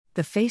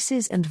The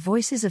faces and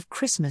voices of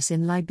Christmas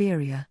in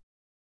Liberia.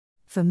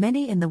 For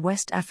many in the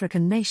West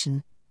African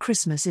nation,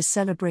 Christmas is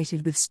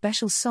celebrated with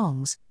special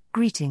songs,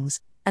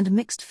 greetings, and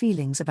mixed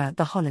feelings about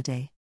the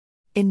holiday.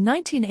 In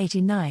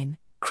 1989,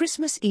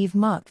 Christmas Eve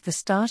marked the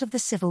start of the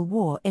civil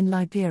war in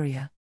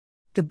Liberia.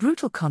 The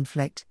brutal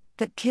conflict,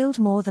 that killed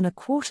more than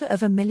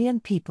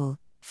 250,000 people,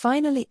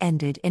 finally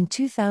ended in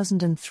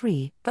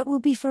 2003 but will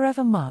be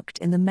forever marked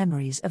in the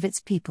memories of its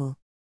people.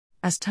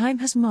 As time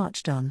has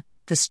marched on,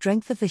 the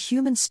strength of the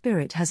human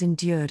spirit has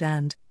endured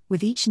and,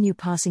 with each new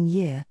passing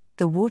year,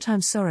 the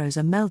wartime sorrows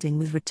are melding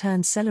with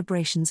returned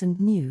celebrations and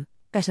new,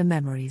 better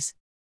memories.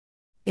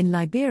 In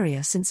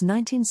Liberia since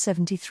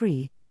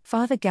 1973,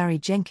 Father Gary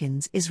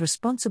Jenkins is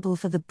responsible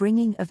for the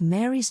bringing of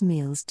Mary's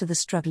meals to the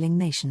struggling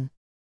nation.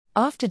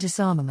 After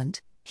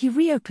disarmament, he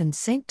reopened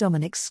St.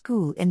 Dominic's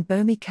School in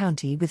Bomi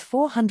County with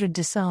 400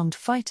 disarmed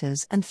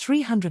fighters and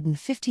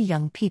 350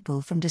 young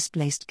people from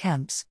displaced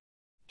camps.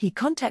 He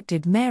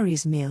contacted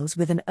Mary's Meals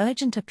with an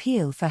urgent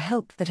appeal for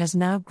help that has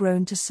now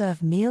grown to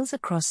serve meals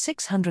across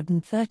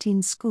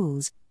 613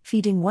 schools,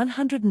 feeding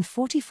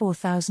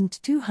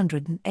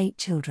 144,208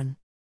 children.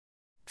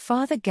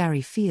 Father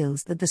Gary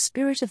feels that the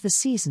spirit of the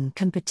season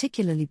can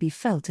particularly be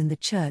felt in the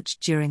church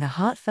during a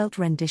heartfelt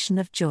rendition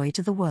of Joy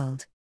to the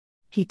World.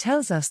 He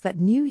tells us that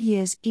New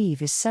Year's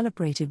Eve is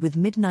celebrated with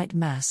midnight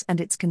mass and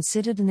it's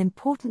considered an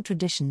important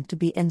tradition to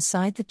be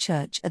inside the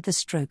church at the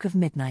stroke of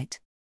midnight.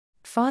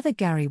 Father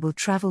Gary will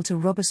travel to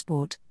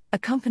Robersport,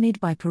 accompanied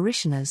by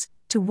parishioners,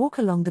 to walk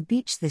along the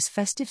beach this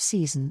festive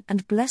season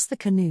and bless the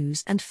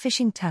canoes and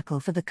fishing tackle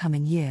for the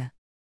coming year.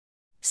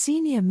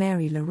 Senior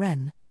Mary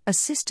Loren, a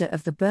sister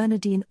of the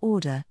Bernardine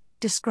Order,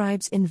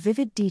 describes in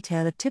vivid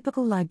detail a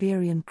typical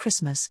Liberian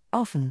Christmas.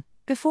 Often,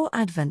 before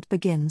Advent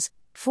begins,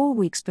 4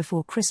 weeks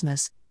before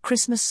Christmas,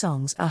 Christmas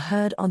songs are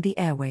heard on the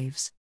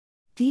airwaves.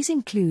 These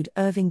include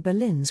Irving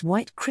Berlin's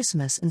White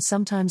Christmas and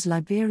sometimes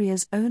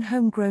Liberia's own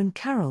homegrown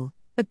carol,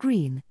 A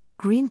Green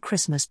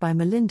Christmas by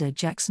Melinda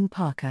Jackson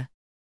Parker.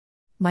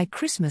 My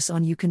Christmas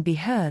on You can be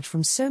heard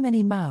from so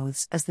many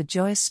mouths as the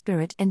joyous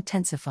spirit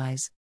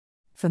intensifies.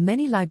 For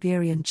many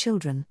Liberian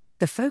children,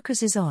 the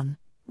focus is on,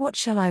 what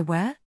shall I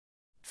wear?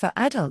 For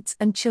adults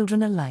and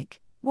children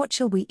alike, what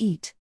shall we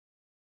eat?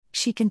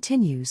 She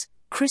continues,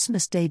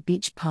 Christmas Day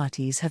beach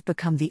parties have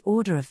become the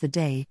order of the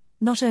day,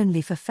 not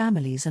only for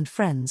families and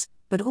friends,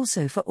 but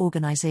also for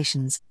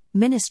organizations,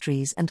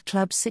 ministries and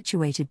clubs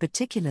situated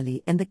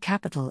particularly in the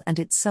capital and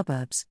its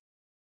suburbs.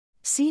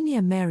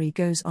 Senior Mary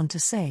goes on to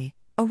say,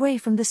 away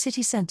from the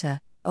city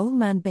center, Old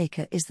Man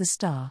Baker is the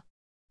star.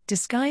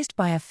 Disguised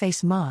by a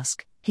face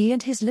mask, he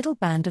and his little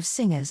band of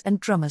singers and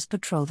drummers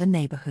patrol the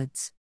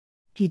neighborhoods.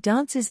 He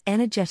dances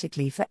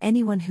energetically for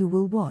anyone who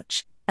will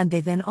watch, and they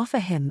then offer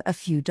him a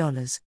few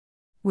dollars.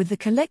 With the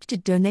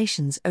collected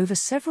donations over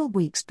several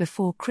weeks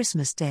before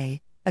Christmas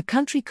Day, a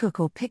country cook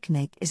or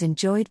picnic is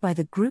enjoyed by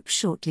the group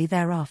shortly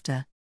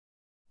thereafter.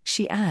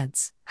 She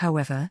adds,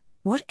 however,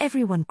 what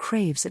everyone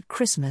craves at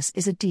Christmas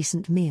is a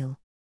decent meal.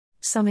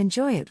 Some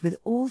enjoy it with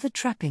all the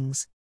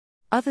trappings.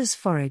 Others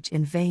forage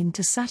in vain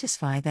to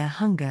satisfy their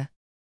hunger.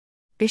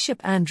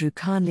 Bishop Andrew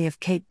Carnley of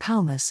Cape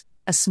Palmas,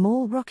 a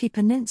small rocky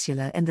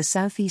peninsula in the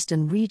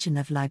southeastern region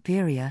of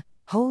Liberia,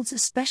 holds a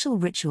special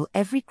ritual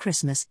every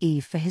Christmas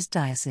Eve for his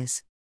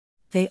diocese.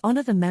 They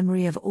honor the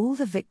memory of all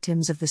the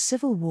victims of the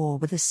Civil War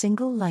with a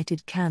single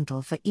lighted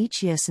candle for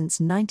each year since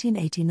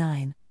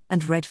 1989,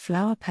 and red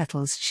flower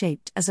petals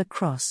shaped as a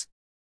cross.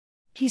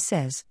 He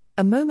says,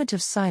 a moment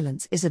of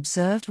silence is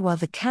observed while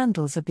the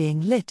candles are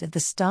being lit at the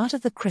start of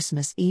the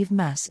Christmas Eve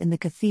Mass in the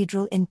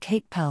cathedral in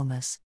Cape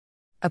Palmas.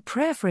 A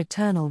prayer for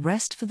eternal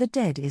rest for the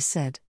dead is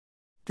said.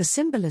 The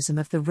symbolism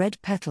of the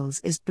red petals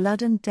is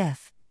blood and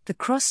death. The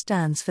cross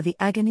stands for the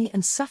agony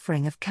and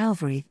suffering of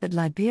Calvary that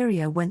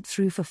Liberia went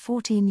through for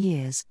 14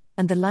 years,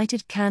 and the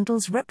lighted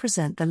candles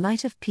represent the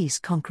light of peace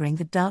conquering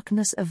the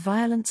darkness of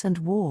violence and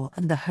war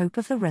and the hope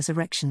of the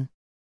resurrection.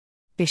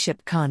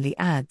 Bishop Carnley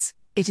adds,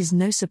 it is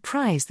no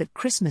surprise that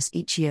Christmas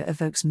each year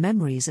evokes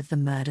memories of the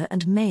murder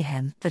and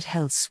mayhem that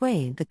held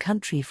sway in the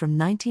country from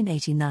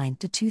 1989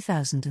 to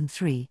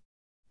 2003.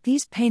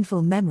 These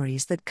painful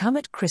memories that come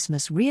at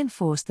Christmas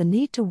reinforce the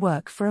need to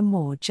work for a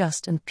more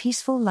just and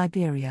peaceful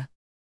Liberia.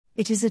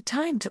 It is a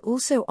time to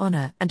also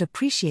honor and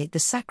appreciate the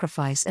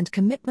sacrifice and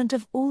commitment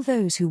of all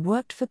those who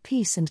worked for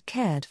peace and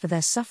cared for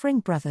their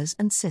suffering brothers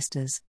and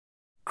sisters.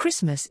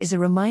 Christmas is a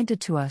reminder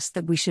to us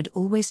that we should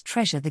always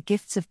treasure the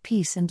gifts of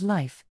peace and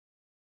life.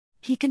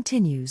 He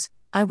continues,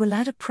 I will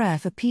add a prayer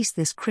for peace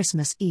this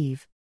Christmas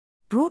Eve.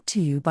 Brought to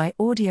you by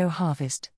Audio Harvest.